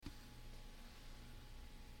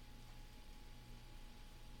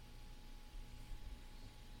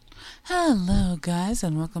Hello, guys,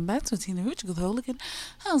 and welcome back to Tina Rich with Hooligan.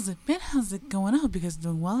 How's it been? How's it going? I hope you guys are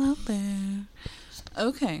doing well out there.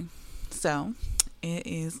 Okay, so it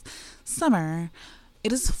is summer.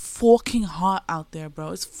 It is fucking hot out there, bro.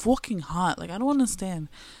 It's fucking hot. Like, I don't understand.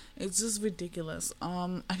 It's just ridiculous.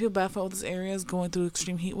 I feel bad for all these areas going through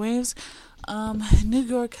extreme heat waves. New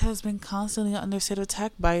York has been constantly under state of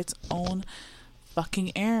attack by its own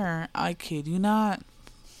fucking air. I kid you not.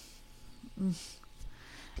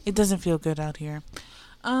 It doesn't feel good out here.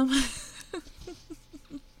 But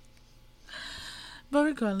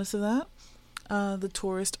regardless of that, the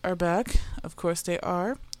tourists are back. Of course they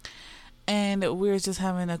are. And we're just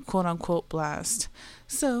having a quote-unquote blast.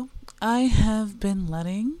 So, I have been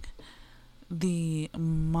letting the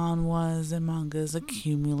manhwas and mangas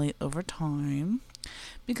accumulate over time.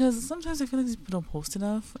 Because sometimes I feel like these people don't post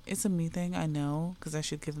enough. It's a me thing, I know. Because I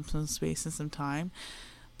should give them some space and some time.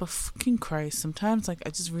 But fucking Christ, sometimes like I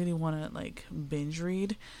just really want to like binge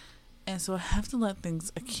read, and so I have to let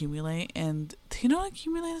things accumulate, and they don't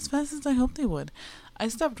accumulate as fast as I hoped they would. I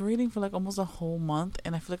stopped reading for like almost a whole month,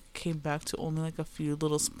 and I feel like I came back to only like a few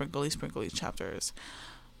little sprinkly chapters.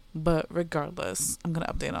 But regardless, I'm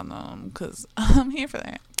gonna update on them because I'm here for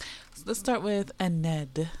that. So let's start with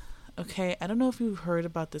Ned. Okay, I don't know if you've heard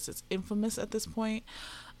about this. It's infamous at this point.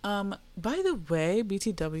 By the way,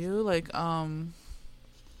 BTW,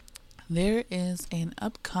 there is an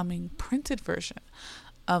upcoming printed version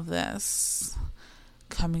of this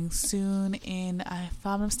coming soon in, if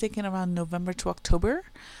I'm not mistaken, around November to October.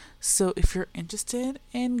 So if you're interested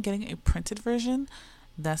in getting a printed version,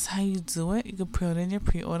 that's how you do it. You can put in your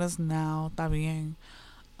pre-orders now. Está bien.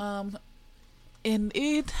 And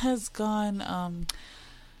it has gone,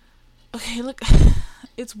 okay, look,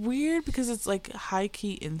 it's weird because it's like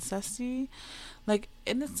high-key incesty. Like,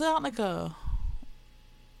 and it's not like a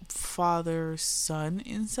father-son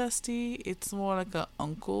incesty. It's more like a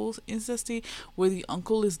uncle incesty, where the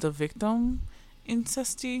uncle is the victim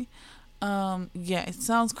incesty. Yeah, it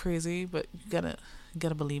sounds crazy, but you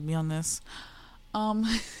gotta believe me on this.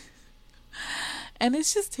 And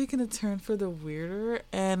it's just taking a turn for the weirder.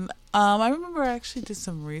 And I remember I actually did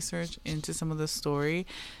some research into some of the story,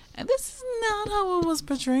 and this is not how it was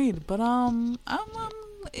portrayed. But I'm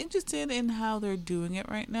interested in how they're doing it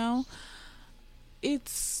right now.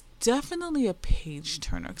 It's definitely a page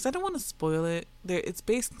turner because I don't want to spoil it. It's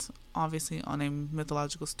based obviously on a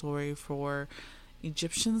mythological story for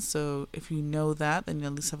Egyptians, so if you know that, then you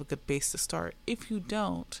at least have a good base to start. If you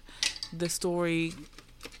don't, the story,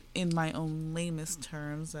 in my own lamest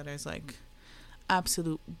terms, that is like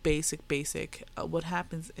absolute basic. What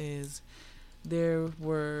happens is there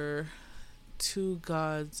were two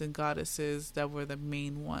gods and goddesses that were the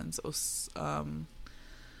main ones.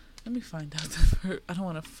 Let me find out. I don't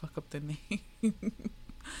want to fuck up the name.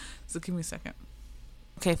 So give me a second.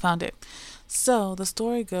 Okay, found it. So the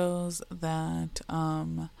story goes that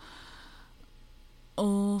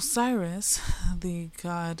Osiris, the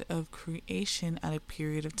god of creation at a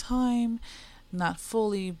period of time, not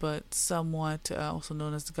fully but somewhat, also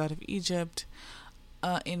known as the god of Egypt,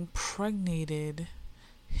 impregnated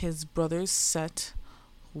his brother's Set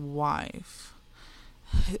wife.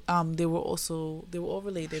 They were all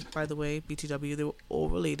related, by the way, BTW. They were all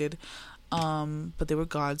related, but they were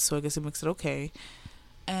gods, so I guess it makes it okay.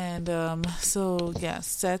 And so yeah,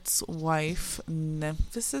 Set's wife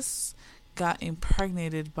Nephthys got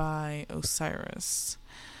impregnated by Osiris,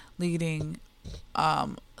 leading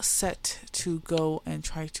Set to go and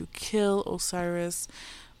try to kill Osiris.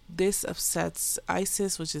 This upsets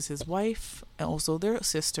Isis, which is his wife, and also their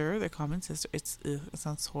sister, their common sister. It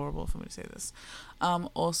sounds horrible for me to say this.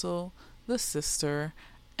 Also the sister,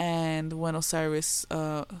 and when Osiris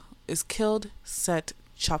is killed, Set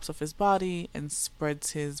chops off his body and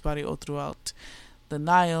spreads his body all throughout the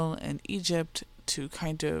Nile and Egypt to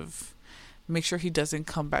kind of make sure he doesn't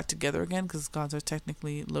come back together again, because gods are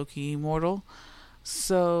technically low-key immortal.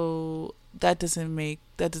 So that doesn't make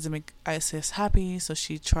Isis happy. So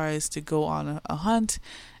she tries to go on a hunt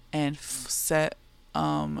and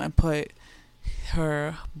and put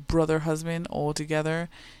her brother husband all together.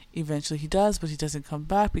 Eventually he does, but he doesn't come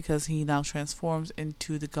back because he now transforms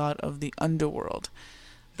into the god of the underworld.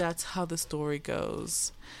 That's how the story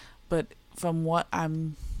goes. But from what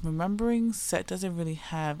I'm remembering, Set doesn't really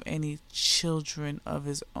have any children of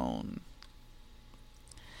his own.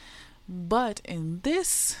 But in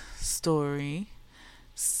this story,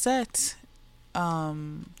 Set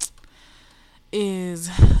is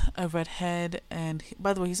a redhead, and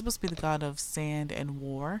by the way, he's supposed to be the god of sand and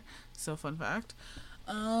war. So, fun fact.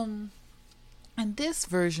 And this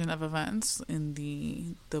version of events in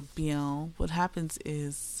the BL, what happens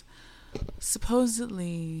is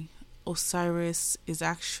Supposedly, Osiris is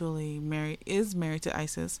married to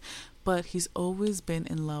Isis, but he's always been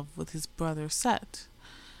in love with his brother Set.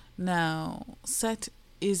 Now, Set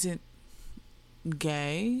isn't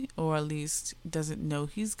gay, or at least doesn't know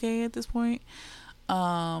he's gay at this point.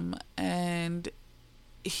 And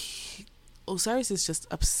Osiris is just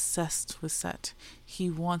obsessed with Set. He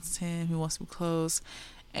wants him, he wants to be close,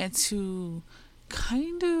 and to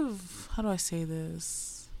kind of, how do I say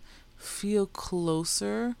this, feel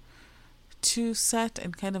closer to Set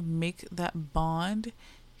and kind of make that bond,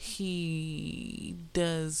 he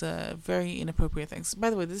does very inappropriate things. By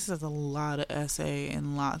the way, this has a lot of essay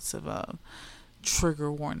and lots of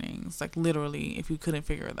trigger warnings. Like, literally, if you couldn't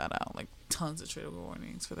figure that out, like, tons of trigger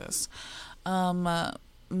warnings for this.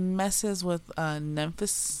 Messes with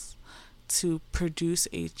Memphis to produce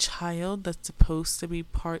a child that's supposed to be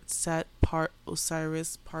part Set, part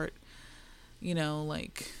Osiris, part,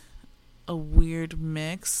 like a weird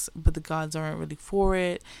mix, but the gods aren't really for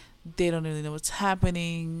it. They don't really know what's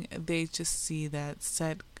happening. They just see that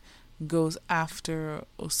Set goes after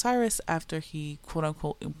Osiris after he quote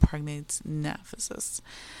unquote impregnates Nephthys.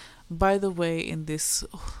 By the way, in this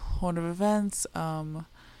horn of events,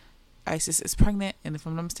 Isis is pregnant, and if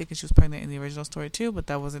I'm not mistaken, she was pregnant in the original story too, but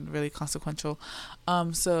that wasn't really consequential.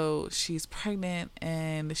 So she's pregnant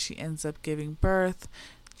and she ends up giving birth,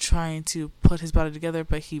 trying to put his body together,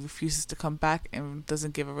 but he refuses to come back and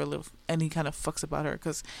doesn't give any kind of fucks about her,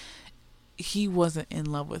 because he wasn't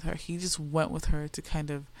in love with her. He just went with her to kind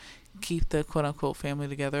of keep the quote-unquote family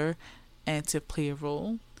together and to play a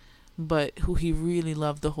role. But who he really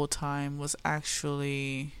loved the whole time was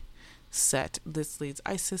actually Set. This leads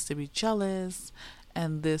Isis to be jealous,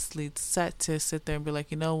 and this leads Set to sit there and be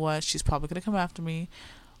like, you know what, she's probably going to come after me,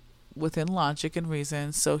 within logic and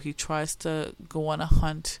reason. So he tries to go on a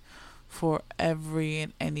hunt for every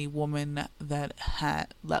and any woman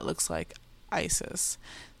that looks like Isis.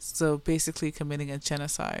 So basically committing a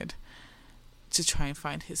genocide to try and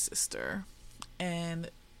find his sister. And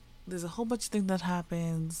there's a whole bunch of things that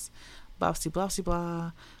happens, blah blah blah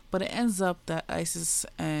blah, but it ends up that Isis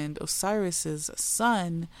and Osiris's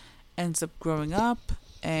son ends up growing up,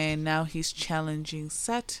 and now he's challenging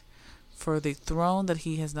Set for the throne that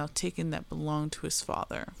he has now taken that belonged to his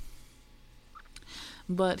father.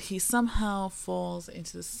 But he somehow falls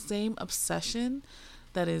into the same obsession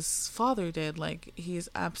that his father did. Like, he is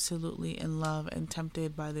absolutely in love and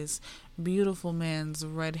tempted by this beautiful man's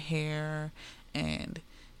red hair and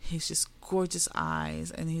his just gorgeous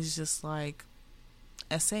eyes, and he's just like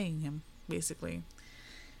essaying him, basically.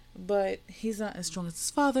 But he's not as strong as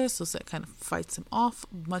his father, so Set kind of fights him off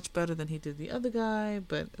much better than he did the other guy.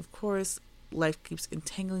 But of course, life keeps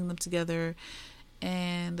entangling them together.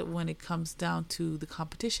 And when it comes down to the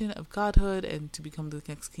competition of godhood and to become the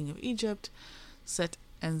next king of Egypt, Set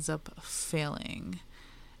ends up failing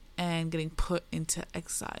and getting put into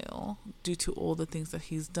exile due to all the things that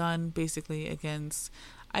he's done, basically against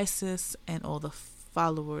Isis and all the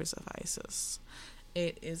followers of Isis.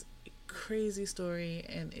 It is crazy story,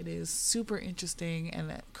 and it is super interesting,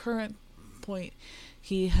 and at current point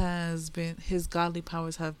his godly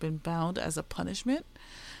powers have been bound as a punishment,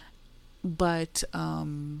 but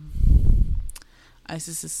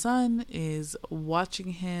Isis's son is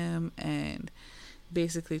watching him and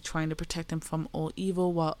basically trying to protect him from all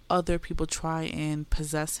evil while other people try and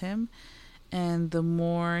possess him. And the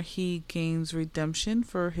more he gains redemption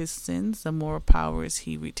for his sins, the more powers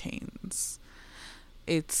he retains.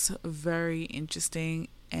 It's very interesting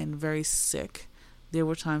and very sick. There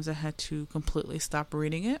were times I had to completely stop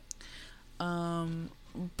reading it.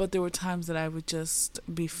 But there were times that I would just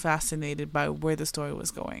be fascinated by where the story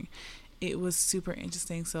was going. It was super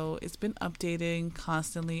interesting. So it's been updating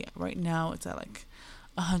constantly. Right now it's at like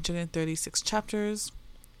 136 chapters.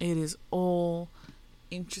 It is all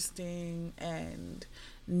interesting and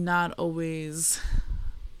not always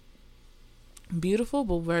beautiful,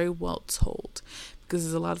 but very well told, because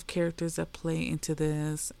there's a lot of characters that play into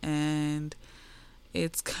this, and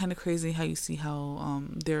it's kind of crazy how you see how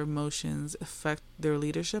their emotions affect their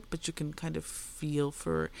leadership, but you can kind of feel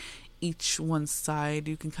for each one's side.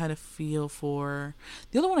 You can kind of feel for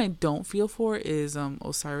the only one I don't feel for is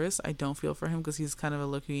Osiris. I don't feel for him because he's kind of a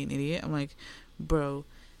low-key an idiot. I'm like, bro,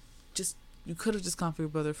 you could have just gone for your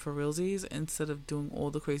brother for realsies instead of doing all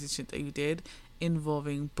the crazy shit that you did,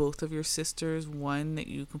 involving both of your sisters, one that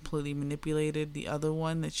you completely manipulated, the other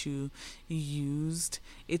one that you used.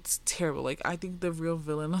 It's terrible. Like, I think the real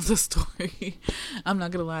villain of the story, I'm not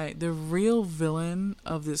gonna lie, the real villain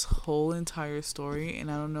of this whole entire story, and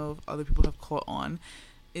I don't know if other people have caught on,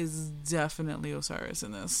 is definitely Osiris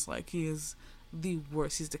in this. Like, he is the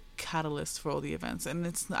worst. He's the catalyst for all the events, and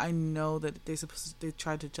I know that they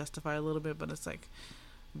tried to justify a little bit, but it's like,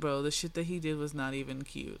 bro, the shit that he did was not even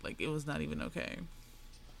cute. Like, it was not even okay.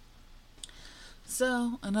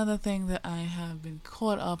 So another thing that I have been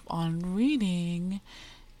caught up on reading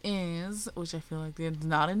is, which I feel like there's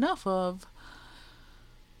not enough of,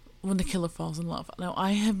 When the Killer Falls in Love. Now,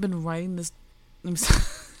 I have been writing this.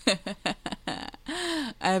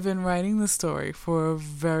 I have been writing the story for a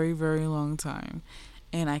very, very long time,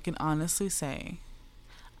 and I can honestly say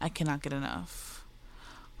I cannot get enough.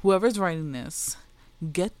 Whoever's writing this,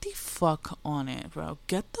 get the fuck on it, bro.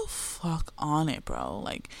 Get the fuck on it, bro.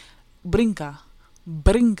 Like, brinca,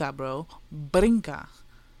 bro, brinca.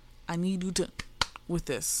 I need you to with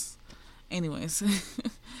this. Anyways,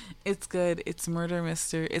 it's good. It's murder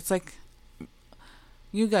mystery. It's like,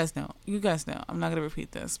 you guys know. I'm not gonna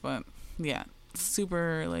repeat this, but yeah,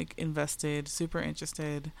 super like invested, super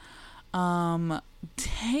interested.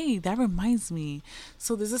 Hey, that reminds me.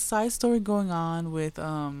 So there's a side story going on with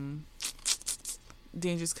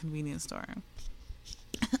Dangerous Convenience Store.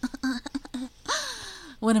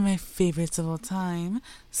 One of my favorites of all time.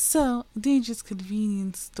 So, Dangerous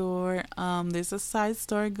Convenience Store, there's a side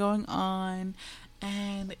story going on,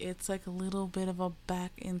 and it's like a little bit of a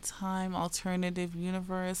back in time alternative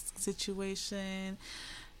universe situation,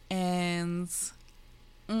 and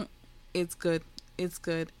it's good. It's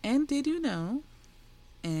good. And did you know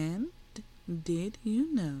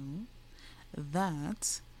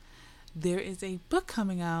that there is a book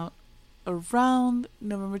coming out around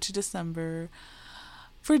November to December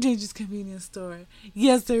for Dangerous Convenience Store?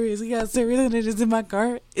 Yes, there is. And it is in my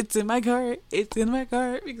cart. It's in my cart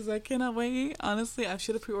because I cannot wait. Honestly, I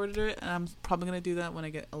should have pre-ordered it, and I'm probably going to do that when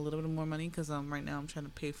I get a little bit more money, because right now I'm trying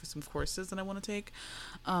to pay for some courses that I want to take.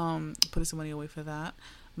 Putting some money away for that.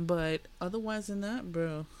 But otherwise than that,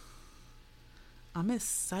 bro, I'm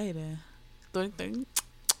excited. Estoy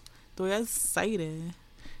excited.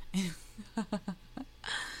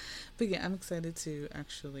 But yeah, I'm excited to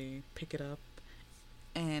actually pick it up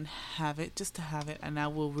and have it, just to have it, and I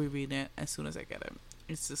will reread it as soon as I get it.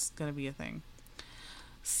 It's just gonna be a thing.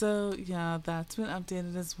 So yeah, that's been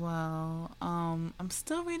updated as well. I'm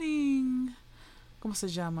still reading ¿Cómo se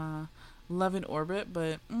llama? Love in Orbit,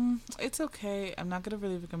 but it's okay. I'm not gonna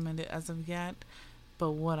really recommend it as of yet,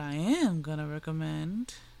 but what I am gonna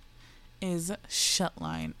recommend is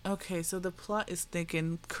Shutline. Okay, so the plot is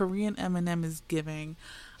thinking Korean Eminem is giving.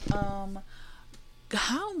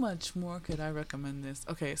 How much more could I recommend this?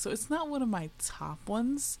 Okay, so it's not one of my top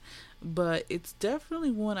ones, but it's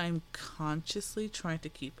definitely one I'm consciously trying to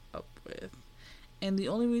keep up with. And the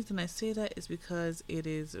only reason I say that is because it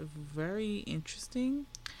is very interesting.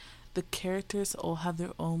 The characters all have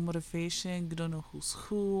their own motivation. You don't know who's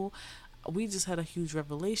who. We just had a huge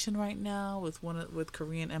revelation right now with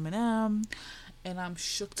Korean Eminem, and I'm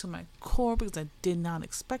shook to my core because I did not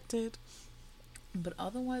expect it. But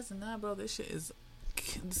otherwise than that, bro, this shit is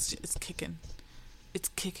kicking. It's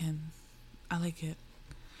kicking. I like it.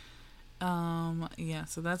 Yeah,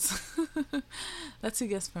 so that's that's a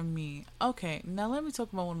guess from me. Okay, now let me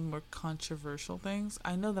talk about one of the more controversial things.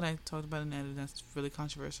 I know that I talked about an edit that's really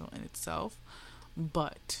controversial in itself,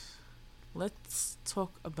 but let's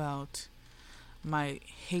talk about my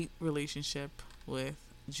hate relationship with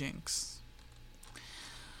Jinx.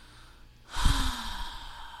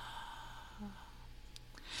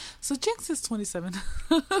 So Jinx is 27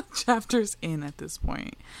 chapters in at this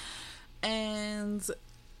point, and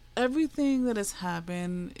everything that has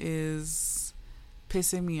happened is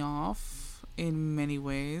pissing me off in many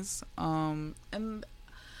ways. And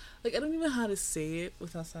like, I don't even know how to say it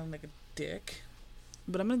without sounding like a dick,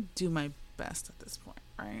 but I'm gonna do my best at this point,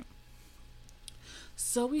 right?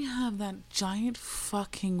 So we have that giant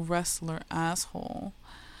fucking wrestler asshole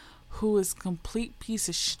who is complete piece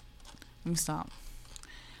of shit. Let me stop.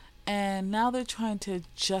 And now they're trying to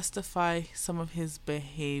justify some of his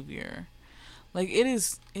behavior. Like, it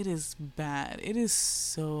is bad. It is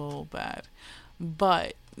so bad.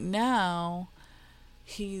 But now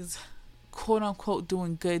he's quote unquote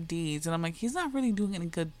doing good deeds. And I'm like, he's not really doing any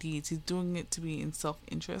good deeds. He's doing it to be in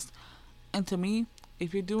self-interest. And to me,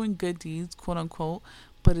 if you're doing good deeds, quote unquote,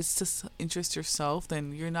 but it's to interest yourself,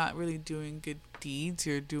 then you're not really doing good deeds.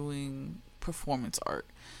 You're doing performance art.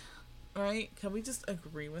 Right? Can we just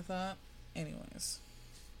agree with that? Anyways.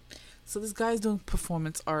 So this guy's doing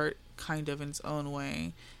performance art kind of in its own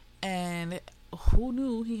way. And who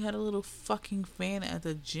knew he had a little fucking fan at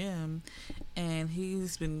the gym, and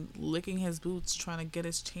he's been licking his boots trying to get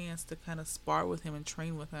his chance to kind of spar with him and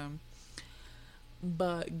train with him.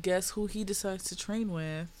 But guess who he decides to train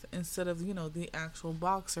with instead of, the actual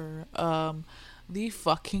boxer? The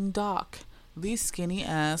fucking doc. The skinny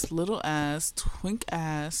ass, little ass, twink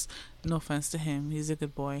ass. No offense to him, he's a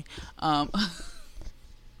good boy. Um,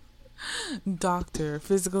 doctor,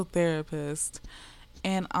 physical therapist.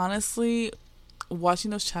 And honestly,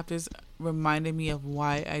 watching those chapters reminded me of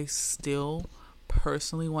why I still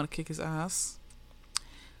personally want to kick his ass.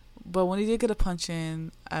 But when he did get a punch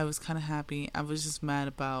in, I was kind of happy. I was just mad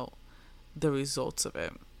about the results of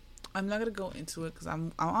it. I'm not gonna go into it because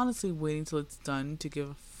I'm honestly waiting till it's done to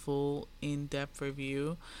give a full in-depth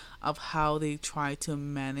review of how they try to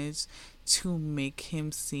manage to make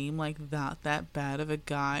him seem like that bad of a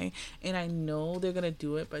guy. And I know they're gonna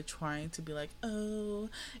do it by trying to be like, oh,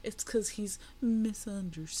 it's because he's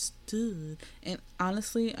misunderstood. And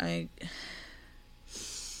honestly, I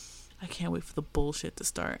can't wait for the bullshit to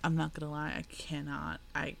start. I'm not gonna lie, I cannot.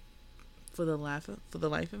 For the life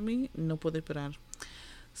of me, no puedo esperar.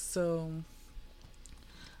 So,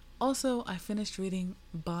 also, I finished reading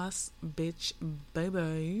Boss Bitch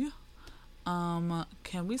Baby.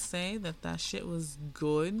 Can we say that shit was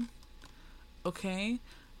good? Okay.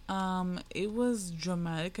 It was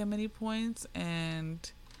dramatic at many points, and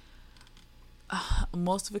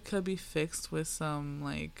most of it could be fixed with some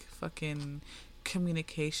like fucking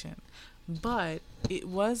communication. But it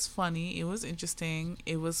was funny, it was interesting,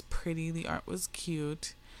 it was pretty, the art was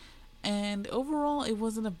cute, and overall it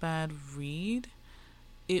wasn't a bad read.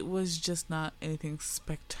 It was just not anything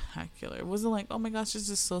spectacular. It wasn't like, oh my gosh, this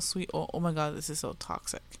is so sweet, or oh my god, this is so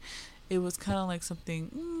toxic. It was kind of like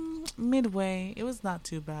something midway. It was not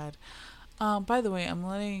too bad. By the way, I'm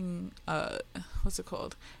letting what's it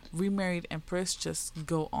called, Remarried Empress just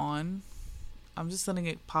go on. I'm just letting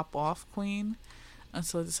it pop off, Queen,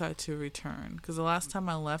 until I decide to return. Because the last time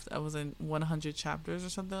I left, I was in 100 chapters or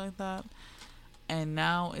something like that. And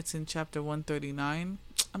now it's in chapter 139.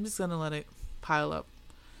 I'm just going to let it pile up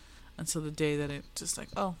until the day that it just like,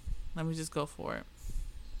 oh, let me just go for it.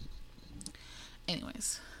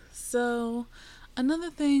 Anyways, so another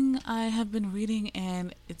thing I have been reading,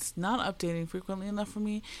 and it's not updating frequently enough for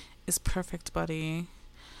me, is Perfect Buddy.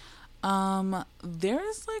 There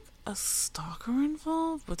is like a stalker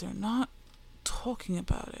involved, but they're not talking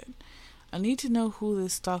about it. I need to know who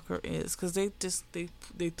this stalker is, because they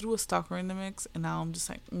threw a stalker in the mix, and now I'm just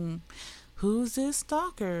like, who's this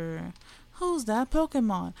stalker? Who's that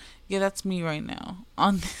Pokemon? Yeah, that's me right now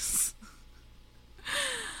on this.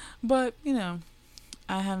 But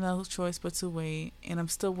I have no choice but to wait, and I'm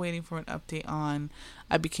still waiting for an update on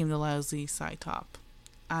I Became the Lousy side top.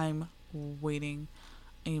 I'm waiting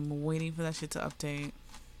for that shit to update.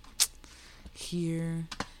 Here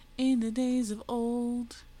in the days of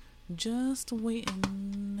old, just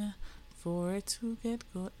waiting for it to get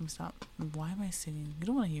good. Stop. Why am I singing? You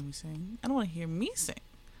don't want to hear me sing. I don't want to hear me sing.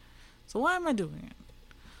 So why am I doing it?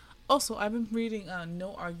 Also, I've been reading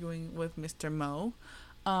No Arguing with Mr. Mo.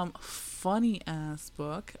 Funny ass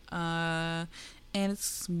book. And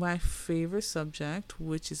it's my favorite subject,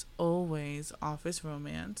 which is always office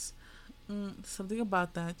romance. Something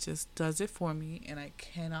about that just does it for me, and I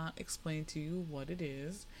cannot explain to you what it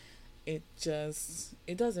is. It does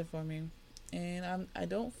it for me, and I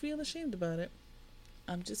don't feel ashamed about it.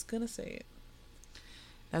 I'm just gonna say it.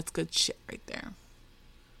 That's good shit right there.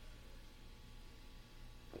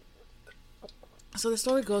 So the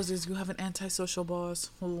story goes is you have an antisocial boss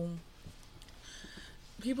who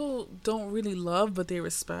people don't really love, but they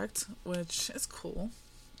respect, which is cool.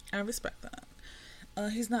 I respect that.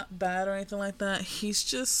 He's not bad or anything like that. He's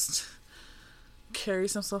just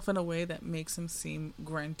carries himself in a way that makes him seem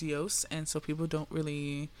grandiose, and so people don't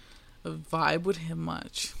really vibe with him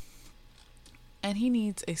much. And he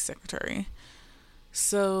needs a secretary.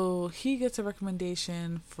 So he gets a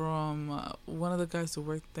recommendation from one of the guys who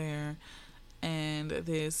worked there, and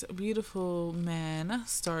this beautiful man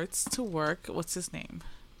starts to work. What's his name?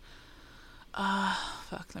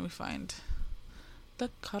 Let me find the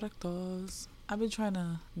characters. I've been trying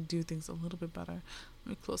to do things a little bit better. Let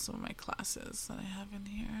me close some of my classes that I have in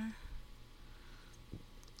here.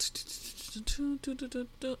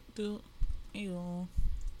 Ew.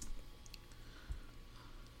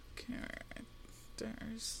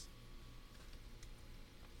 Characters.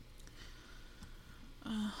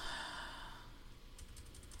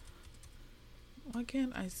 Why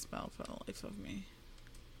can't I spell for the life of me?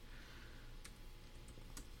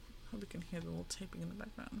 Hope you can hear the little typing in the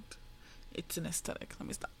background. It's an aesthetic. Let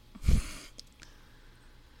me stop.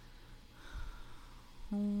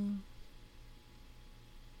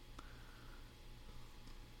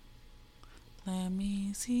 Let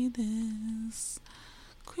me see this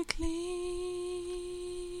quickly.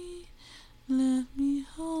 Let me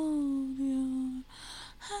hold your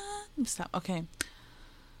hand. Stop. Okay.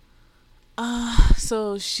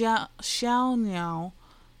 So Xiao Niao,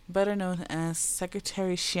 better known as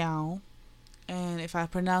Secretary Xiao, and if I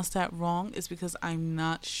pronounce that wrong, it's because I'm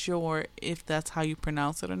not sure if that's how you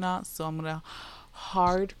pronounce it or not. So I'm gonna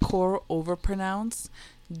hardcore overpronounce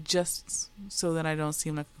just so that I don't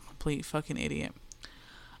seem like a complete fucking idiot.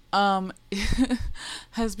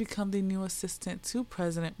 Has become the new assistant to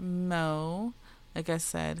President Mo, like I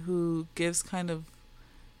said, who gives kind of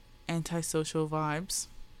antisocial vibes.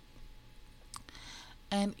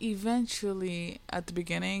 And eventually, at the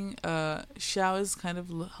beginning, Xiao is kind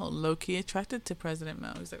of low-key attracted to President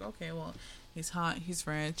Mo. He's like, okay, well, he's hot, he's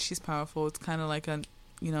rich, he's powerful. It's kind of like a,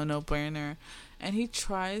 no-brainer. And he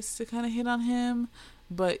tries to kind of hit on him,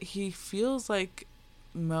 but he feels like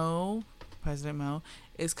President Mo,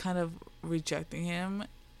 is kind of rejecting him.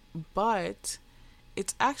 But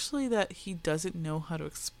it's actually that he doesn't know how to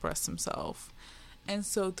express himself. And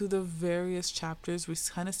so through the various chapters, we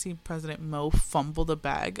kind of see President Mo fumble the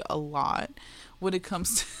bag a lot when it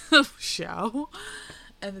comes to Xiao.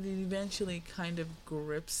 And then he eventually kind of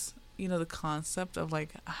grips, the concept of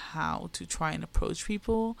like how to try and approach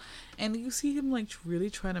people. And you see him like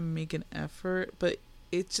really trying to make an effort, but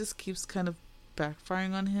it just keeps kind of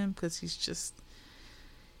backfiring on him because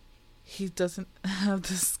he doesn't have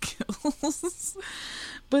the skills.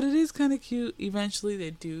 But it is kind of cute. Eventually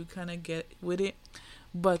they do kind of get with it,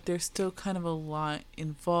 but there's still kind of a lot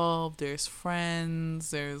involved. There's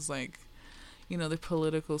friends, there's like, the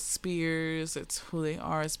political spheres, it's who they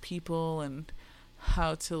are as people and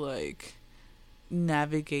how to like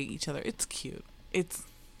navigate each other. It's cute.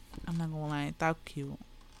 I'm not gonna lie, it's that cute.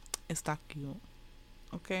 It's that cute.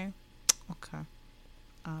 Okay?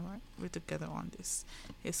 Alright, we're together on this.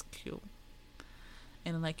 It's cute.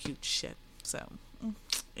 And I like cute shit. So,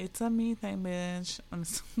 it's a me thing, bitch.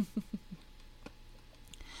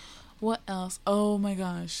 What else? Oh my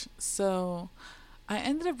gosh. So, I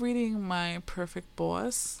ended up reading My Perfect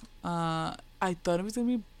Boss. I thought it was going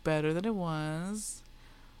to be better than it was,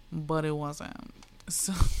 but it wasn't.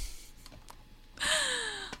 So,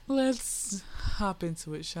 let's hop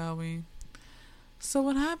into it, shall we? So,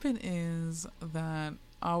 what happened is that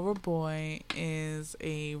our boy is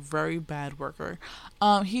a very bad worker.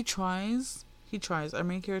 He tries. Our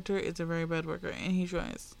main character is a very bad worker, and he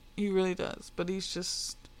tries. He really does. But he's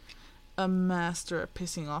just a master at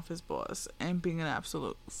pissing off his boss and being an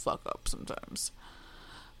absolute fuck up sometimes.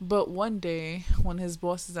 But one day, when his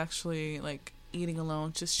boss is actually like eating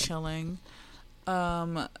alone, just chilling,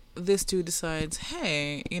 this dude decides,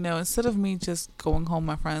 hey, instead of me just going home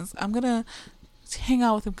with my friends, I'm gonna hang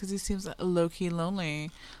out with him because he seems low-key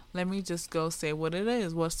lonely. Let me just go say what it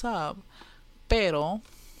is. What's up? Pero,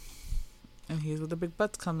 and here's where the big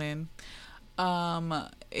butts come in. The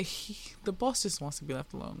boss just wants to be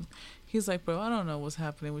left alone. He's like, bro, I don't know what's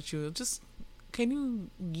happening with you. Just, can you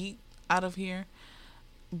yeet out of here?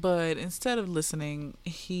 But instead of listening,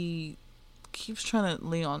 he keeps trying to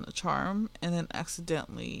lay on the charm and then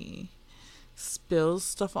accidentally spills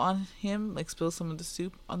stuff on him, like spills some of the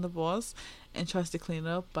soup on the boss, and tries to clean it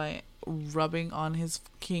up by rubbing on his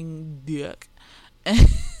fucking dick.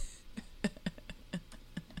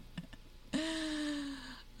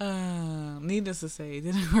 Needless to say, it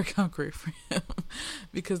didn't work out great for him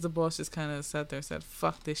because the boss just kind of sat there and said,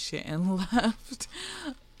 fuck this shit, and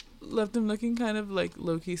left him looking kind of like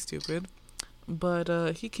low-key stupid.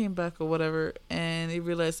 But he came back or whatever, and he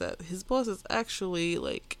realized that his boss is actually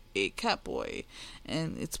like a cat boy,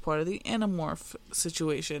 and it's part of the Animorph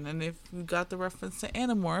situation. And if you got the reference to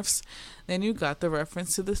Animorphs, then you got the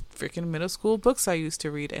reference to the freaking middle school books I used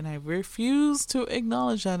to read, and I refuse to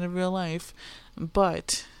acknowledge that in real life.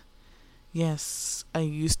 But yes, I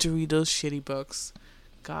used to read those shitty books.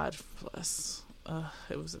 God bless.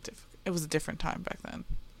 It was a different time back then.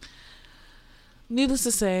 Needless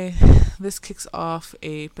to say, this kicks off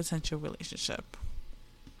a potential relationship.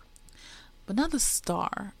 But not the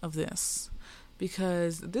star of this,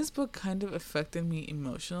 because this book kind of affected me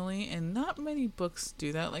emotionally, and not many books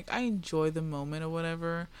do that. Like, I enjoy the moment or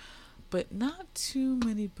whatever, but not too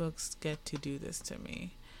many books get to do this to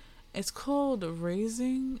me. It's called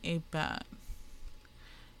Raising a Bat.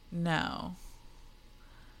 Now,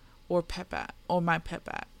 or Pet Bat, or My Pet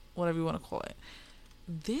Bat, whatever you want to call it.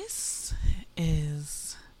 This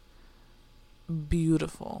is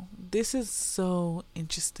beautiful. This is so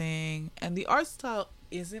interesting, and the art style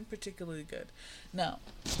isn't particularly good. Now,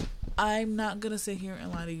 I'm not gonna sit here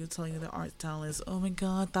and lie to you, telling you the art style is, oh my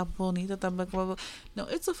god, that bonita, that blah, blah, blah. No,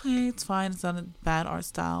 it's okay, it's fine, it's not a bad art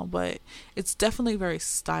style, but it's definitely very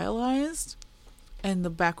stylized, and the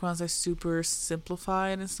backgrounds are super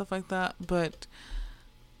simplified and stuff like that. But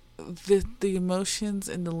the emotions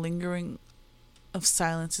and the lingering of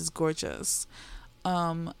silence is gorgeous.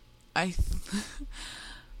 I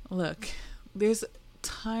look, there's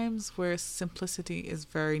times where simplicity is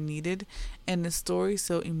very needed, and the story is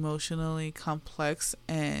so emotionally complex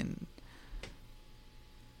and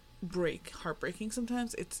heartbreaking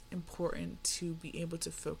sometimes. It's important to be able to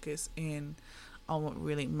focus in on what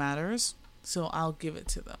really matters, so I'll give it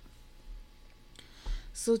to them.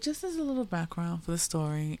 So just as a little background for the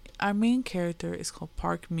story, our main character is called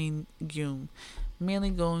Park Min Gyum, mainly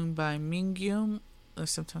going by Min Gyum, or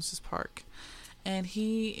sometimes just Park. And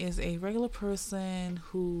he is a regular person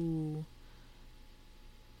who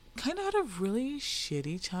kind of had a really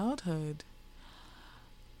shitty childhood.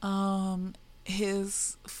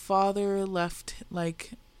 His father lived, he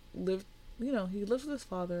lived with his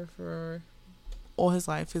father for all his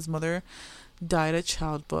life. His mother died at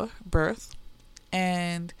childbirth.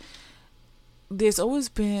 And his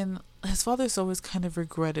father's always kind of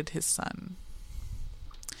regretted his son.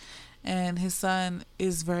 And his son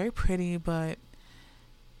is very pretty, but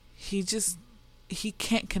he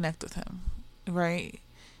can't connect with him, right?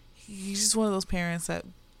 He's just one of those parents that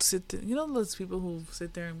sit there, those people who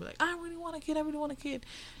sit there and be like, I really want a kid.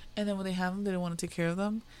 And then when they have them, they don't want to take care of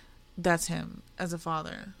them. That's him as a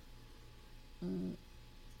father. And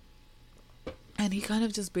he kind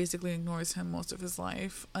of just basically ignores him most of his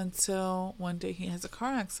life until one day he has a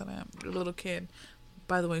car accident. A little kid,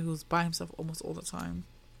 by the way, who's by himself almost all the time.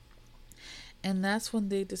 And that's when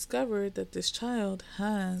they discovered that this child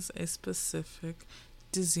has a specific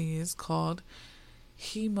disease called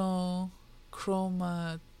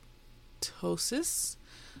hemochromatosis,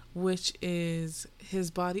 which is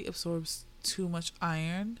his body absorbs too much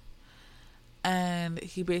iron and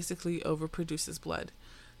he basically overproduces blood.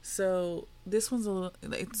 So this one's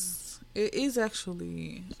it is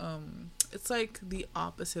actually it's like the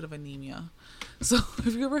opposite of anemia. So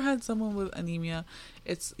if you ever had someone with anemia,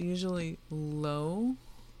 it's usually low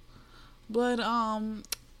blood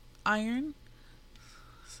iron,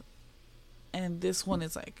 and this one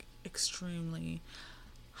is like extremely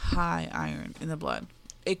high iron in the blood.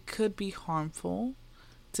 It could be harmful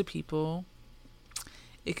to people.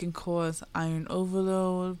 It can cause iron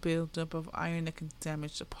overload, buildup of iron that can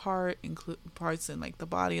damage the include parts in like the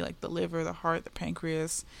body, like the liver, the heart, the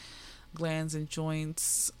pancreas, glands, and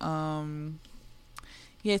joints.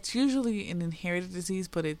 It's usually an inherited disease,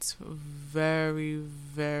 but it's very,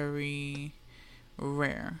 very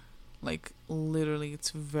rare. Like literally,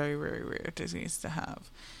 it's very, very rare disease to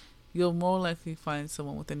have. You'll more likely find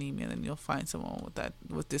someone with anemia than you'll find someone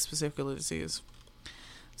with this particular disease.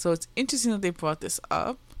 So it's interesting that they brought this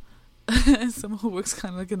up. As someone who works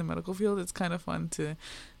kind of like in the medical field, it's kind of fun to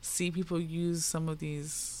see people use some of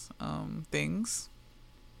these things.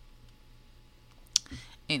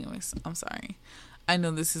 Anyways, I'm sorry. I know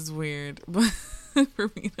this is weird, but for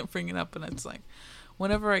me to bring it up, and it's like,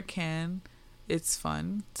 whenever I can, it's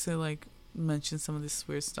fun to like mention some of this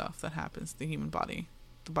weird stuff that happens to the human body.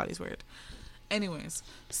 The body's weird. Anyways,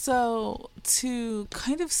 so to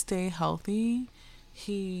kind of stay healthy,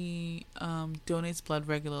 he donates blood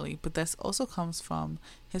regularly, but that also comes from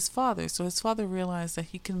his father. So his father realized that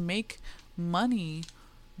he can make money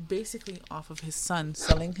basically off of his son,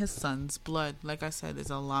 selling his son's blood. Like I said, there's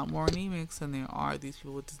a lot more anemics than there are these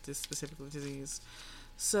people with this specific disease.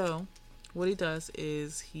 So what he does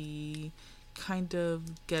is he kind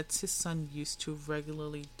of gets his son used to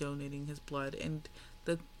regularly donating his blood. And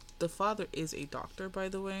the father is a doctor, by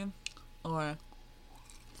the way, or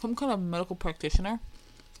some kind of medical practitioner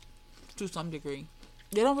to some degree.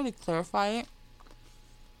 They don't really clarify it,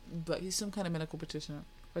 but he's some kind of medical practitioner.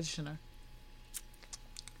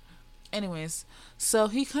 Anyways, so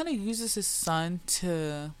he kind of uses his son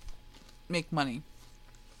to make money.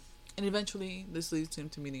 And eventually, this leads him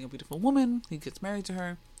to meeting a beautiful woman. He gets married to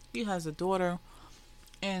her. He has a daughter.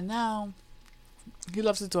 And now, he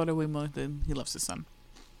loves his daughter way more than he loves his son.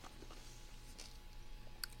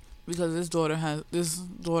 Because this daughter of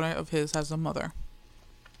his has a mother.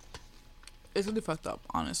 It's really fucked up,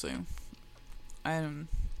 honestly. And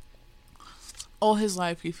all his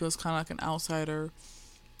life, he feels kind of like an outsider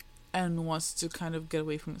and wants to kind of get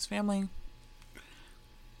away from his family.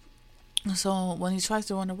 So when he tries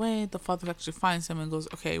to run away, the father actually finds him and goes,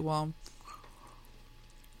 okay, well,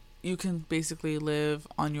 you can basically live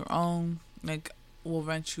on your own. Like, we'll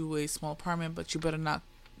rent you a small apartment, but you better not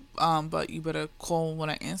but you better call when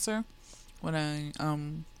I answer. You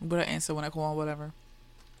better answer when I call, whatever.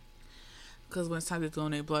 Because when it's time to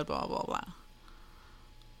donate blood, blah blah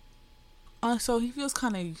blah. So he feels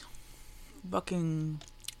kind of fucking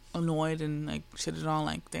annoyed and like shitted on.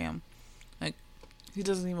 Like, damn, like he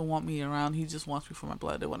doesn't even want me around. He just wants me for my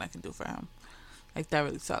blood and what I can do for him. Like, that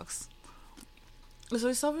really sucks. So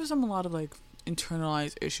he suffers from a lot of like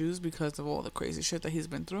internalized issues because of all the crazy shit that he's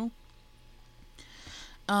been through.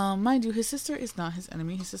 Mind you, his sister is not his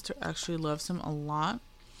enemy. His sister actually loves him a lot,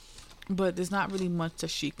 but there's not really much that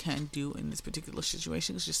she can do in this particular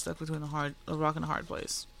situation. She's stuck between a rock and a hard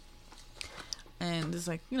place. And it's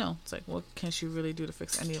like, it's like, what can she really do to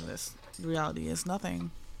fix any of this? The reality is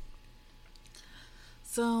nothing.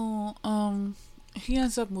 So, he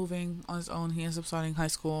ends up moving on his own. He ends up starting high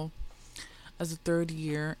school as a third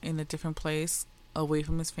year in a different place, away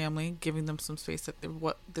from his family, giving them some space that they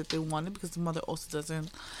wanted, because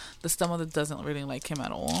the stepmother doesn't really like him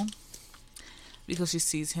at all, because she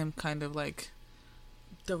sees him kind of like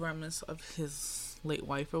the remnants of his late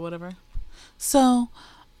wife or whatever. So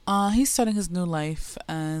he's starting his new life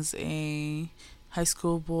as a high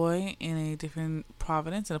school boy in a different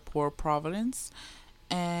Providence, in a poor Providence,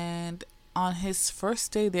 and on his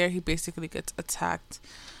first day there, he basically gets attacked.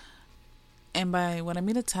 And by when I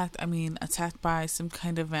mean attacked, I mean attacked by some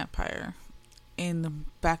kind of vampire in the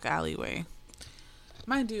back alleyway.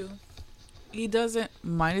 Mind you, he doesn't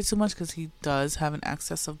mind it too much because he does have an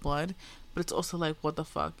excess of blood. But it's also like, what the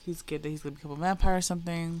fuck? He's scared that he's going to become a vampire or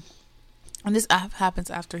something. And this happens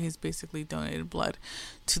after he's basically donated blood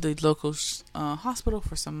to the local hospital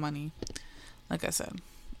for some money. Like I said,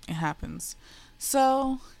 it happens.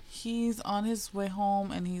 So he's on his way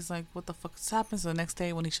home and he's like, what the fuck has happened? So the next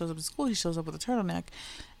day when he shows up to school, he shows up with a turtleneck.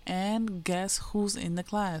 And guess who's in the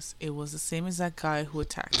class? It was the same exact guy who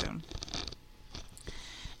attacked him.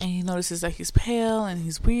 And he notices that he's pale and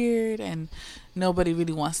he's weird and nobody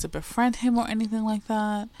really wants to befriend him or anything like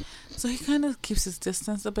that. So he kind of keeps his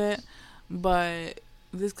distance a bit. But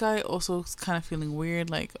this guy also is kind of feeling weird,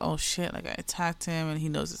 like, oh shit, like I attacked him and he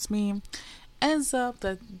knows it's me. Ends up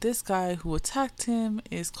that this guy who attacked him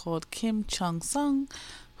is called Kim Chung-sung,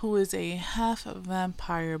 who is a half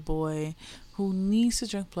vampire boy who needs to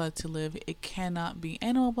drink blood to live. It cannot be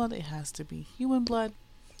animal blood, it has to be human blood.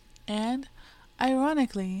 And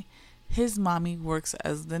ironically, his mommy works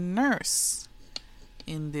as the nurse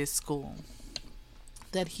in this school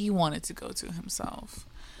that he wanted to go to himself.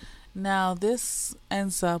 Now, this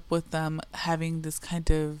ends up with them having this kind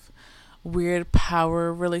of weird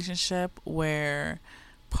power relationship where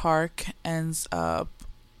Park ends up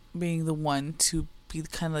being the one to be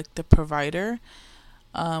kind of like the provider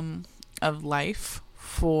of life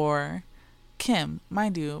for Kim.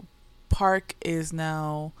 Mind you, Park is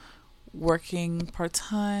now working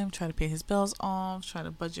part-time, trying to pay his bills off, trying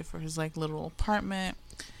to budget for his like little apartment,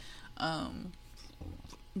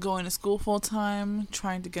 going to school full-time,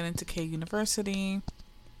 trying to get into K University.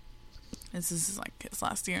 This is like his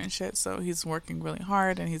last year and shit, so he's working really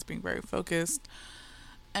hard and he's being very focused.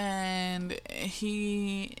 And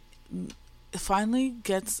he finally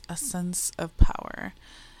gets a sense of power.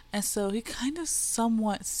 And so he kind of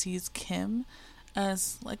somewhat sees Kim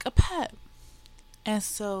as like a pet. And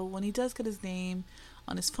so when he does get his name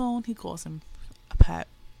on his phone, he calls him a pet.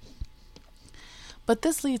 But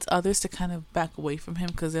this leads others to kind of back away from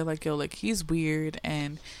him because they're like, yo, like he's weird,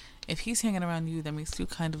 and if he's hanging around you, that makes you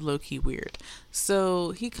kind of low-key weird.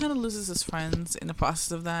 So he kind of loses his friends in the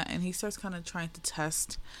process of that, and he starts kind of trying to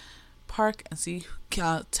test Park and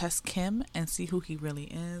test Kim and see who he really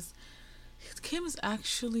is. Kim is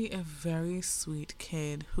actually a very sweet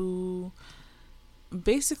kid who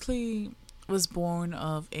basically was born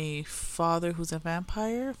of a father who's a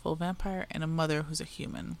vampire, full vampire, and a mother who's a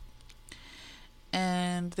human.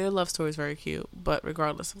 And their love story is very cute, but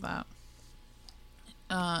regardless of that,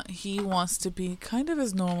 he wants to be kind of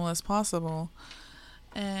as normal as possible,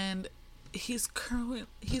 and he's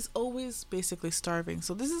always basically starving.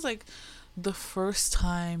 So this is like the first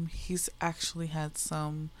time he's actually had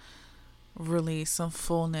some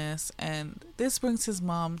fullness, and this brings his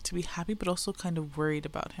mom to be happy but also kind of worried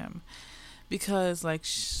about him, because like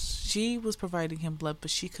she was providing him blood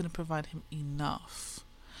but she couldn't provide him enough.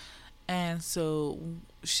 And so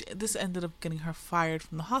this ended up getting her fired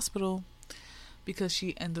from the hospital because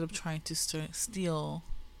she ended up trying to steal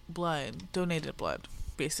blood, donated blood,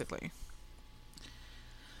 basically.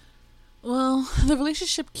 Well, the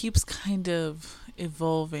relationship keeps kind of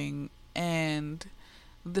evolving, and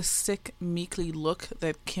the sick, meekly look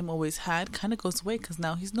that Kim always had kind of goes away because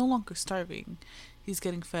now he's no longer starving. He's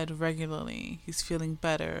getting fed regularly. He's feeling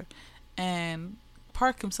better. And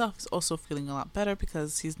Park himself is also feeling a lot better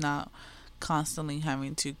because he's not constantly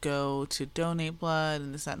having to go to donate blood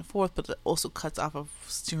and this, that, and forth, but it also cuts off a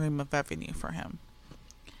stream of revenue for him.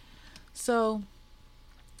 So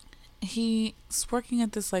he's working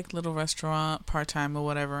at this like little restaurant part-time or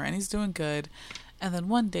whatever, and he's doing good. And then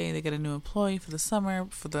one day they get a new employee for the summer,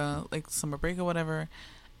 for the like summer break or whatever,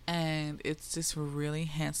 and it's this really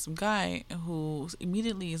handsome guy who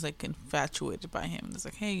immediately is like infatuated by him. It's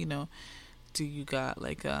like, hey, do you got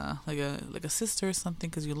like a sister or something?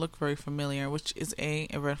 Because you look very familiar, which is a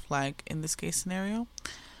red flag in this case scenario,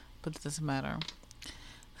 but it doesn't matter.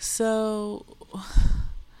 So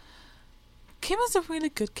Kim is a really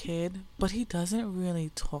good kid, but he doesn't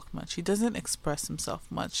really talk much. He doesn't express himself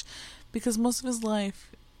much because most of his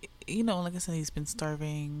life, like I said, he's been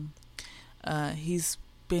starving. He's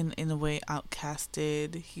been in a way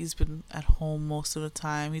outcasted. He's been at home most of the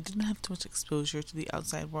time. He didn't have too much exposure to the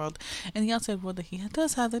outside world, and the outside world that he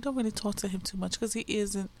does have, they don't really talk to him too much because he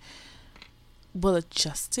isn't well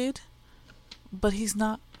adjusted, but he's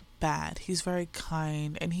not bad. He's very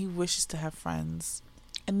kind and he wishes to have friends.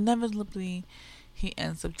 Inevitably he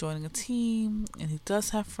ends up joining a team and he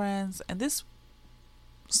does have friends, and this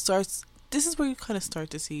is where you kind of start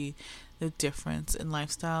to see the difference in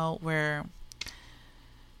lifestyle, where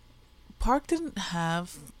Park didn't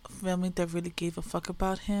have family that really gave a fuck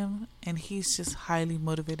about him, and he's just highly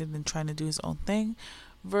motivated and trying to do his own thing,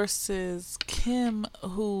 versus Kim,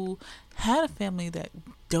 who had a family that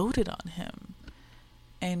doted on him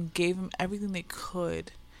and gave him everything they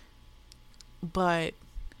could, but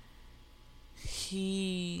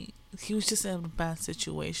he was just in a bad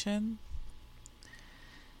situation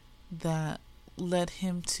that led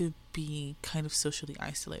him to be kind of socially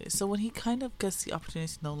isolated. So when he kind of gets the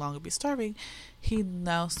opportunity to no longer be starving, he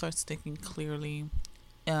now starts thinking clearly,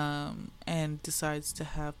 and decides to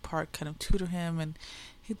have Park kind of tutor him, and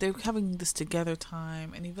they're having this together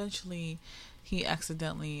time, and eventually he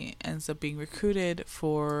accidentally ends up being recruited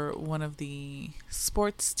for one of the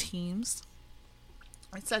sports teams.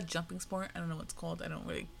 It's that jumping sport. I don't know what it's called. I don't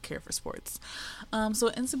really care for sports. So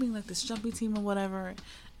it ends up being like this jumping team or whatever.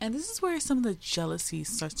 And this is where some of the jealousy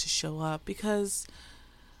starts to show up, because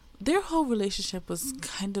their whole relationship was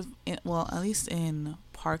kind of, at least in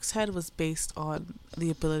Park's head, was based on the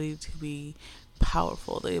ability to be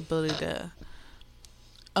powerful, the ability to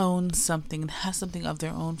own something and have something of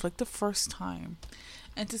their own for like the first time.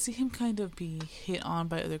 And to see him kind of be hit on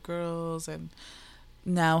by other girls and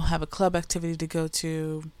now have a club activity to go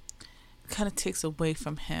to kind of takes away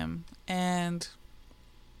from him, and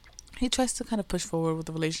he tries to kind of push forward with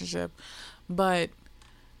the relationship, but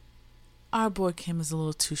our boy Kim is a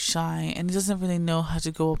little too shy and he doesn't really know how to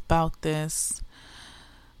go about this.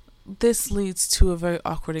 This leads to a very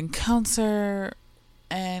awkward encounter,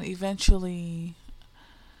 and eventually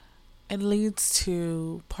it leads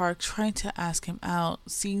to Park trying to ask him out,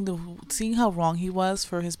 seeing how wrong he was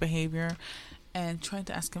for his behavior, and trying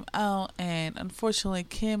to ask him out, and unfortunately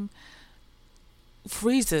Kim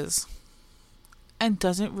freezes and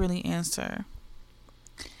doesn't really answer,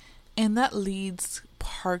 and that leads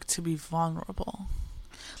Park to be vulnerable.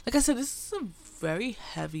 Like I said, this is a very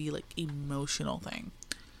heavy, like, emotional thing.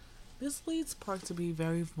 This leads Park to be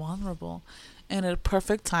very vulnerable and at a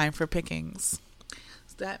perfect time for pickings.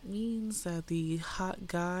 So that means that the hot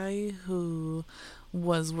guy who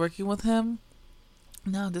was working with him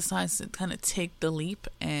now decides to kind of take the leap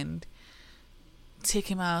and take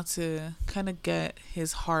him out to kind of get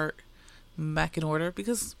his heart back in order,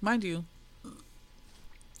 because mind you,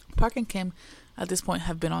 Park and Kim at this point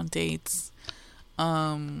have been on dates,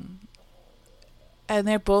 and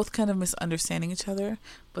they're both kind of misunderstanding each other,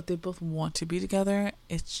 but they both want to be together.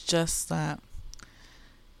 It's just that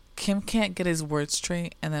Kim can't get his words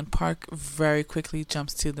straight, and then Park very quickly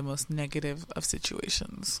jumps to the most negative of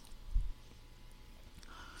situations.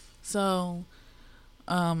 So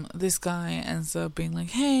this guy ends up being like,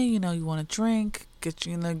 hey, you want to drink,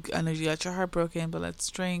 I know you got your heart broken, but let's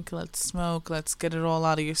drink, let's smoke, let's get it all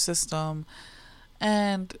out of your system.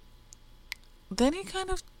 And then he kind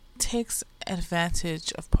of takes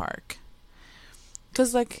advantage of Park,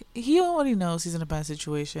 because like he already knows he's in a bad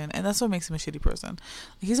situation, and that's what makes him a shitty person.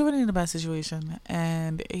 He's already in a bad situation,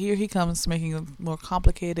 and here he comes making it more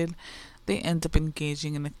complicated. They end up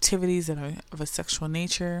engaging in activities that are of a sexual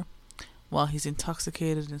nature while he's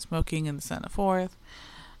intoxicated and smoking and so forth.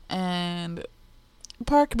 And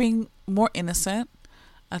Park, being more innocent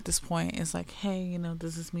at this point, is like, hey,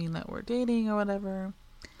 does this mean that we're dating or whatever?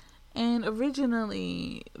 And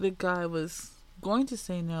originally the guy was going to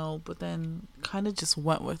say no, but then kind of just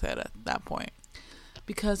went with it at that point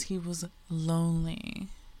because he was lonely.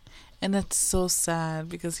 And that's so sad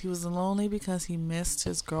because he was lonely because he missed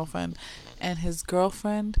his girlfriend. And his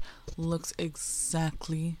girlfriend looks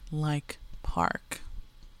exactly like Park.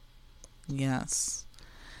 Yes.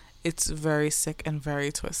 It's very sick and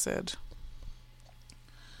very twisted.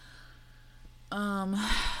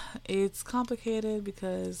 It's complicated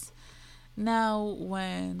because now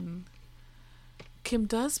when Kim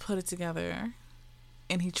does put it together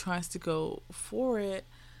and he tries to go for it,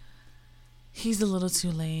 he's a little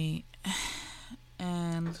too late.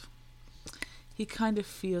 And he kind of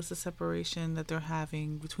feels the separation that they're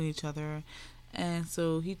having between each other. And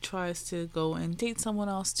so he tries to go and date someone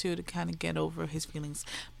else too to kind of get over his feelings.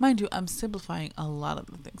 Mind you, I'm simplifying a lot of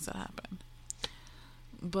the things that happen.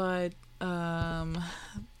 But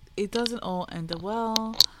it doesn't all end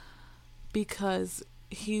well because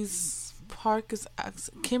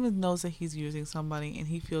Kim knows that he's using somebody and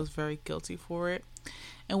he feels very guilty for it.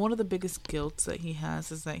 And one of the biggest guilts that he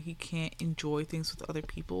has is that he can't enjoy things with other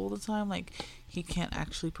people all the time. Like, he can't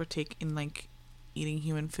actually partake in, like, eating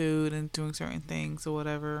human food and doing certain things or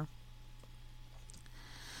whatever.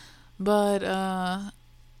 But,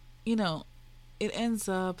 it ends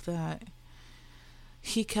up that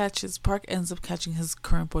Park ends up catching his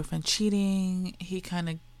current boyfriend cheating. He kind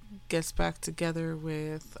of gets back together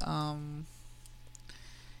with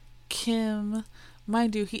Kim.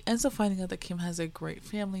 Mind you, he ends up finding out that Kim has a great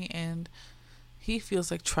family and he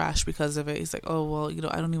feels like trash because of it. He's like, oh, well,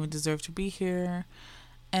 I don't even deserve to be here.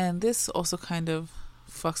 And this also kind of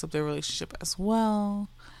fucks up their relationship as well.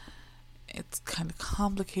 It's kind of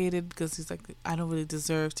complicated because he's like, I don't really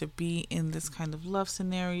deserve to be in this kind of love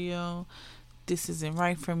scenario. This isn't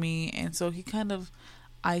right for me. And so he kind of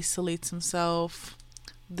isolates himself.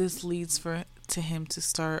 This leads to him to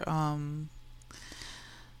start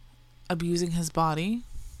abusing his body.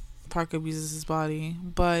 Park abuses his body.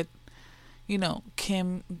 But,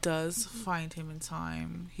 Kim does find him in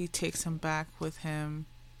time. He takes him back with him.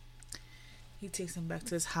 He takes him back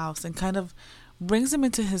to his house and kind of brings him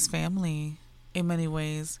into his family in many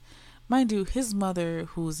ways. Mind you, his mother,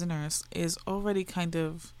 who's a nurse, is already kind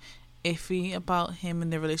of iffy about him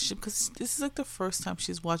and their relationship because this is like the first time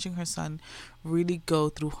she's watching her son really go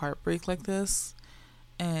through heartbreak like this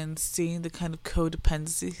and seeing the kind of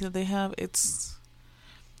codependency that they have.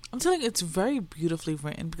 I'm telling you, it's very beautifully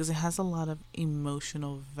written because it has a lot of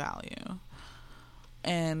emotional value.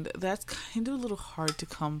 And that's kind of a little hard to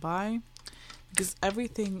come by because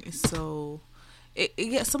everything is so...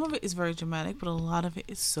 some of it is very dramatic, but a lot of it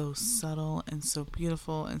is so subtle and so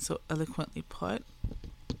beautiful and so eloquently put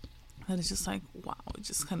that it's just like, wow, it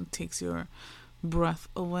just kind of takes your breath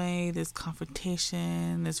away. There's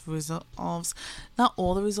confrontation, there's resolves. Not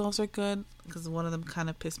all the resolves are good because one of them kind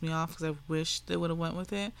of pissed me off because I wish they would have went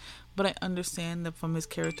with it, but I understand that from his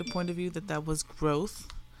character point of view that was growth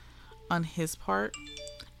on his part,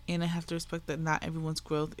 and I have to respect that not everyone's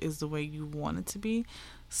growth is the way you want it to be.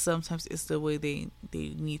 Sometimes it's the way they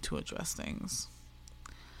need to address things.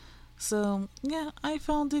 So yeah, I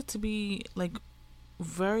found it to be like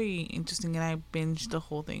very interesting, and I binged the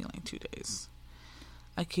whole thing in like 2 days.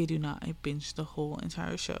 I kid you not, I binged the whole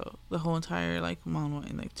entire show, the whole entire like manhwa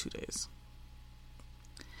in like 2 days.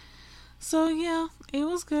 So yeah, it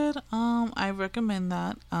was good. I recommend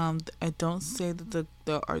that. I don't say that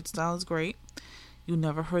the art style is great. You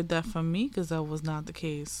never heard that from me because that was not the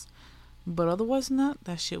case. But otherwise than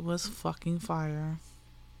that shit was fucking fire.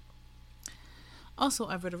 Also,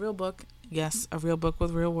 I've read a real book. Yes, a real book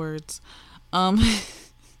with real words.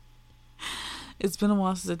 It's been a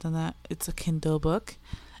while since I've done that. It's a Kindle book.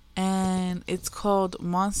 And it's called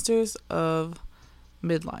Monsters of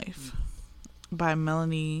Midlife by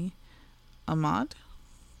Melanie Ahmad.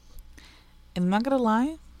 And I'm not gonna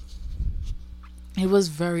lie, it was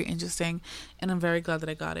very interesting, and I'm very glad that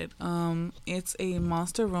I got it. It's a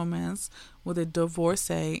monster romance with a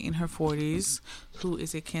divorcee in her 40s who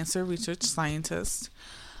is a cancer research scientist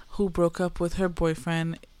who broke up with her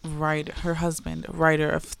boyfriend, her husband, writer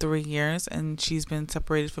of 3 years, and she's been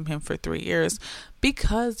separated from him for 3 years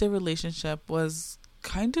because their relationship was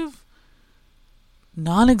kind of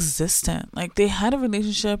non-existent. Like, they had a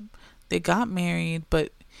relationship, they got married,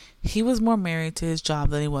 but he was more married to his job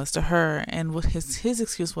than he was to her. And what his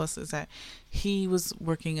excuse was is that he was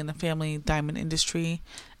working in the family diamond industry,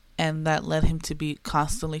 and that led him to be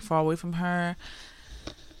constantly far away from her,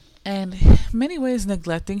 and in many ways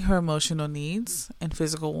neglecting her emotional needs and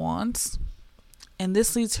physical wants. And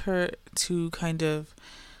this leads her to kind of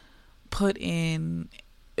put in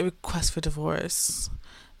a request for divorce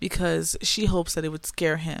because she hopes that it would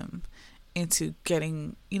scare him into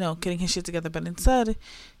getting his shit together, but instead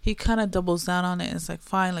he kind of doubles down on it and it's like,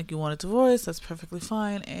 fine, like, you want a divorce, that's perfectly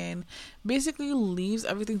fine, and basically leaves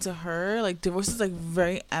everything to her, like divorces like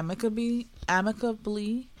very amicably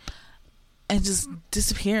and just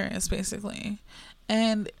disappears basically.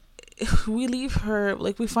 And we leave her,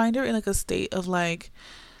 like, we find her in like a state of like,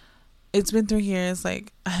 it's been 3 years,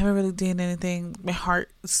 like, I haven't really done anything, my heart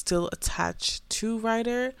is still attached to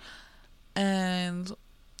Ryder, and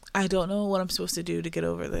I don't know what I'm supposed to do to get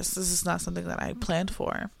over this. This is not something that I planned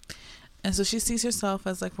for. And so she sees herself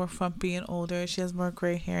as like more frumpy and older. She has more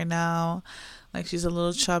gray hair now. Like, she's a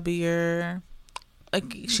little chubbier.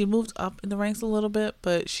 Like, she moved up in the ranks a little bit,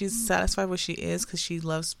 but she's satisfied where she is because she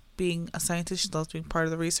loves being a scientist. She loves being part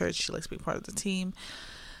of the research. She likes being part of the team.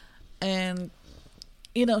 And,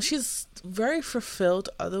 she's very fulfilled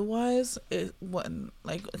otherwise when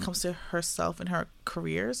it comes to herself and her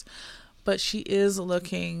careers. But she is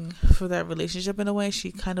looking for that relationship in a way.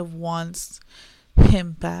 She kind of wants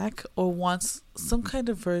him back, or wants some kind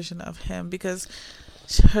of version of him, because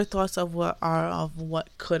her thoughts of what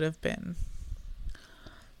could have been.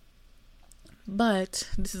 But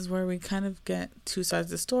this is where we kind of get two sides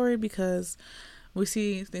of the story, because we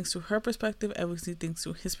see things through her perspective and we see things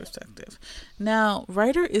through his perspective. Now,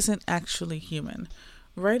 Ryder isn't actually human.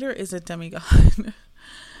 Ryder is a demigod.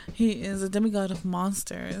 He is a demigod of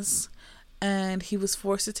monsters. And he was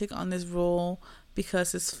forced to take on this role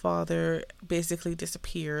because his father basically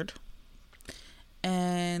disappeared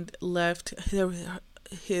and left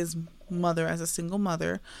his mother as a single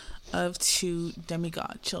mother of 2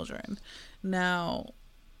 demigod children. Now,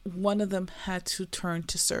 one of them had to turn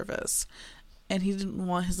to service, and he didn't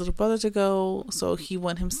want his little brother to go, so he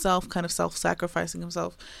went himself, kind of self-sacrificing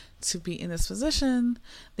himself to be in this position.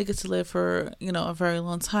 They get to live for, a very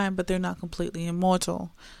long time, but they're not completely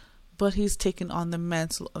immortal. But he's taken on the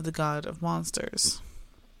mantle of the god of monsters.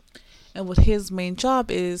 And what his main job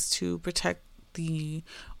is to protect the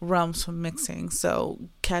realms from mixing. So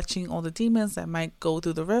catching all the demons that might go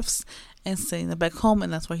through the rifts and sending them back home.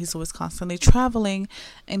 And that's why he's always constantly traveling,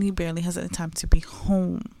 and he barely has any time to be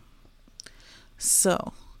home.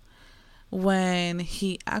 So when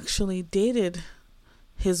he actually dated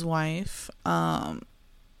his wife,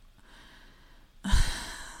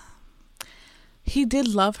 he did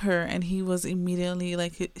love her, and he was immediately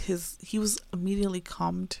he was immediately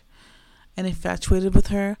calmed and infatuated with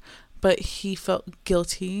her, but he felt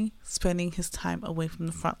guilty spending his time away from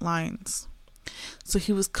the front lines. So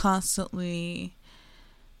he was constantly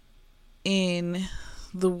in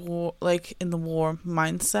the war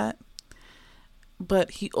mindset,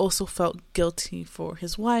 but he also felt guilty for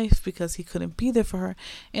his wife because he couldn't be there for her.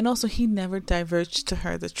 And also, he never diverged to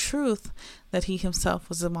her the truth that he himself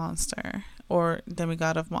was a monster or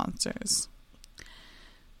demigod of monsters.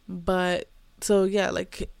 But so yeah,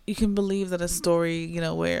 like, you can believe that a story,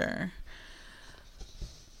 where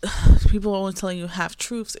people are only telling you half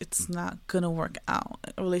truths, it's not gonna work out.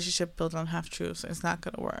 A relationship built on half truths, it's not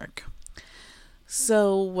gonna work.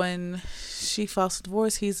 So when she files for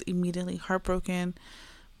divorce, he's immediately heartbroken,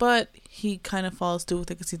 but he kind of follows through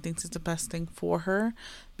with it because he thinks it's the best thing for her,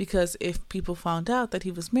 because if people found out that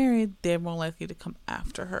he was married, they're more likely to come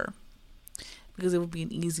after her, because it would be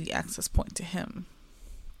an easy access point to him,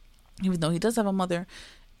 even though he does have a mother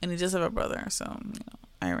and he does have a brother. So,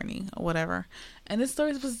 irony or whatever. And this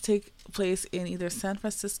story is supposed to take place in either San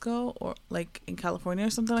Francisco or like in California or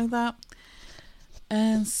something like that.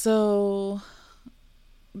 And so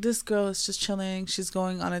this girl is just chilling. She's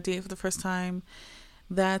going on a date for the first time.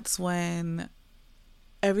 That's when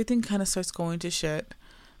everything kind of starts going to shit,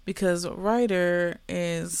 because Ryder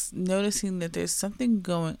is noticing that there's something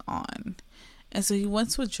going on. And so he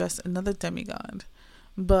wants to address another demigod.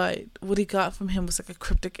 But what he got from him was like a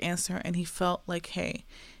cryptic answer, and he felt like, hey,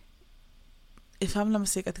 if I'm not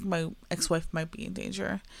mistaken, I think my ex-wife might be in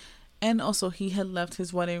danger. And also, he had left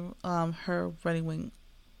his her wedding ring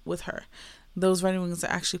with her. Those wedding rings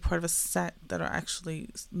are actually part of a set that are actually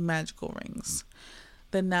magical rings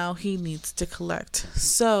that now he needs to collect.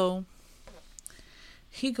 So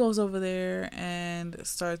he goes over there and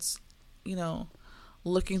starts,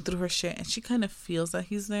 looking through her shit, and she kind of feels that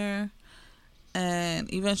he's there.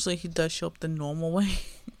 And eventually he does show up the normal way.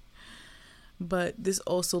 But this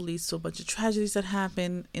also leads to a bunch of tragedies that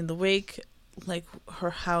happen in the wake. Like,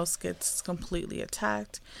 her house gets completely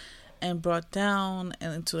attacked and brought down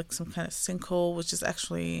and into like some kind of sinkhole, which is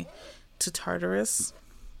actually to Tartarus.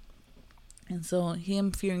 And so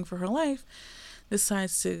him, fearing for her life,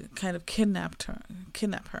 decides to kind of kidnap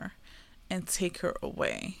her and take her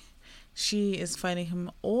away. She is fighting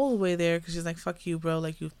him all the way there because she's like, fuck you, bro.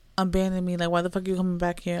 Like, you abandon me. Like, why the fuck are you coming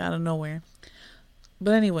back here out of nowhere?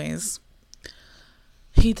 But anyways,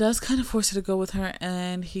 he does kind of force her to go with her,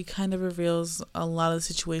 and he kind of reveals a lot of the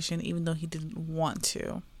situation, even though he didn't want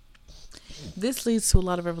to. This leads to a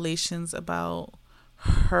lot of revelations about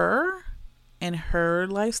her and her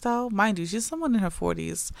lifestyle. Mind you, she's someone in her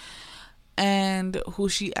 40s, and who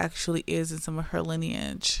she actually is in some of her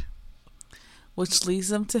lineage, which leads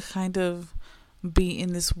them to kind of be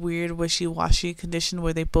in this weird wishy-washy condition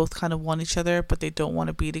where they both kind of want each other, but they don't want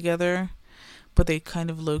to be together, but they kind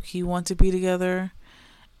of low-key want to be together.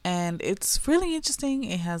 And it's really interesting.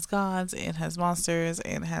 It has gods, it has monsters,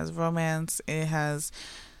 it has romance, it has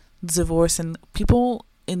divorce, and people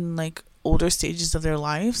in like older stages of their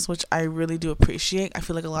lives, which I really do appreciate. I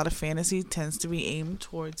feel like a lot of fantasy tends to be aimed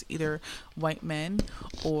towards either white men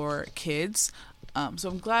or kids. So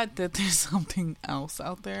I'm glad that there's something else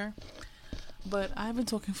out there. But I've been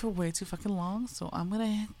talking for way too fucking long, so I'm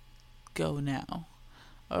gonna go now.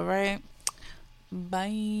 Alright?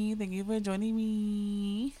 Bye. Thank you for joining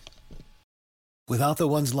me. Without the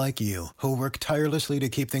ones like you, who work tirelessly to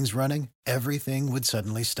keep things running, everything would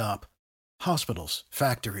suddenly stop. Hospitals,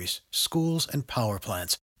 factories, schools, and power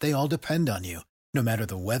plants, they all depend on you. No matter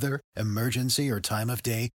the weather, emergency, or time of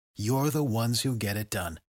day, you're the ones who get it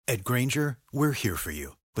done. At Grainger, we're here for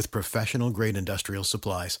you with professional-grade industrial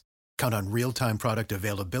supplies. Count on real-time product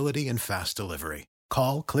availability and fast delivery.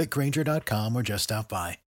 Call, click Grainger.com, or just stop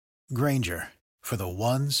by. Grainger, for the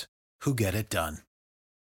ones who get it done.